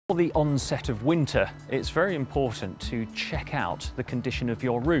For the onset of winter, it's very important to check out the condition of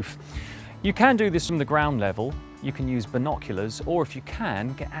your roof. You can do this from the ground level, you can use binoculars, or if you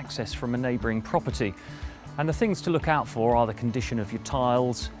can, get access from a neighbouring property. And the things to look out for are the condition of your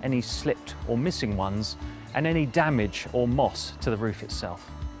tiles, any slipped or missing ones, and any damage or moss to the roof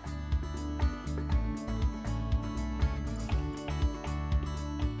itself.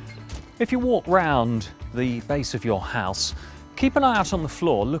 If you walk round the base of your house, keep an eye out on the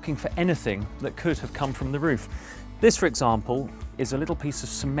floor looking for anything that could have come from the roof. This, for example, is a little piece of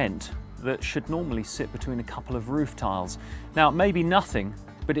cement that should normally sit between a couple of roof tiles. Now, it may be nothing,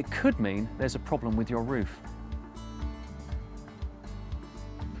 but it could mean there's a problem with your roof.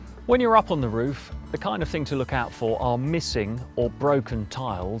 When you're up on the roof, the kind of thing to look out for are missing or broken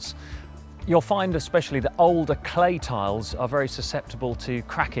tiles. You'll find especially the older clay tiles are very susceptible to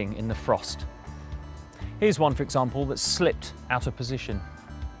cracking in the frost. Here's one, for example, that's slipped out of position.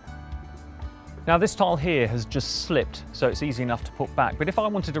 Now this tile here has just slipped, so it's easy enough to put back, but if I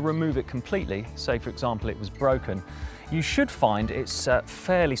wanted to remove it completely, say for example it was broken, you should find it's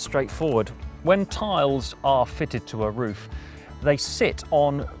fairly straightforward. When tiles are fitted to a roof, they sit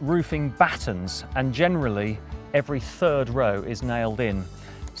on roofing battens, and generally every third row is nailed in.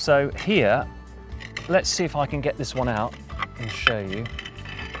 So here, let's see if I can get this one out and show you.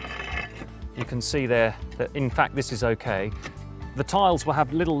 You can see there that in fact this is okay. The tiles will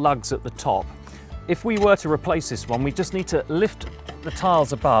have little lugs at the top. If we were to replace this one, we just need to lift the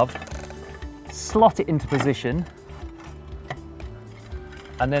tiles above, slot it into position,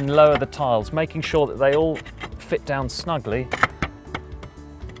 and then lower the tiles, making sure that they all fit down snugly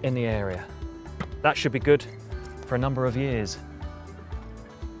in the area. That should be good for a number of years.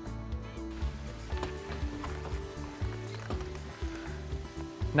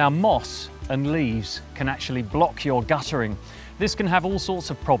 Now, moss and leaves can actually block your guttering. This can have all sorts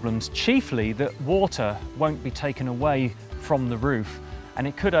of problems, chiefly that water won't be taken away from the roof and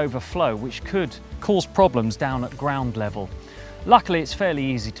it could overflow, which could cause problems down at ground level. Luckily, it's fairly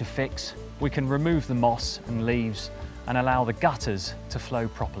easy to fix. We can remove the moss and leaves and allow the gutters to flow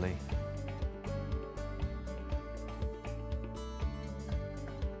properly.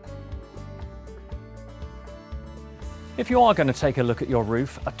 If you are going to take a look at your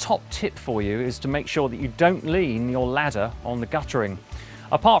roof, a top tip for you is to make sure that you don't lean your ladder on the guttering.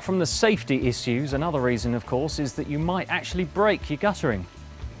 Apart from the safety issues, another reason of course is that you might actually break your guttering.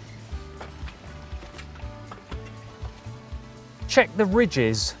 Check the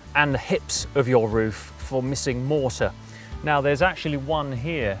ridges and the hips of your roof for missing mortar. Now there's actually one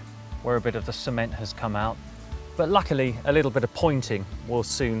here where a bit of the cement has come out, but luckily a little bit of pointing will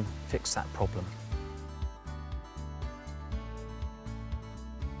soon fix that problem.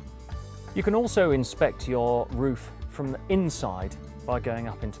 You can also inspect your roof from the inside by going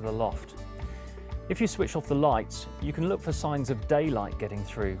up into the loft. If you switch off the lights, you can look for signs of daylight getting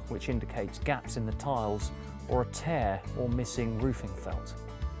through, which indicates gaps in the tiles or a tear or missing roofing felt.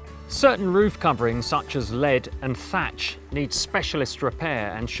 Certain roof coverings, such as lead and thatch, need specialist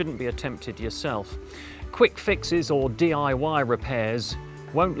repair and shouldn't be attempted yourself. Quick fixes or DIY repairs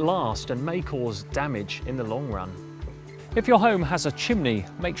won't last and may cause damage in the long run. If your home has a chimney,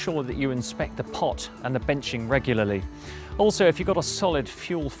 make sure that you inspect the pot and the benching regularly. Also, if you've got a solid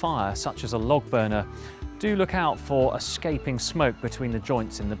fuel fire, such as a log burner, do look out for escaping smoke between the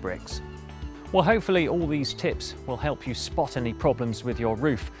joints in the bricks. Well, hopefully all these tips will help you spot any problems with your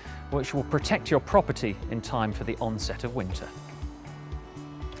roof, which will protect your property in time for the onset of winter.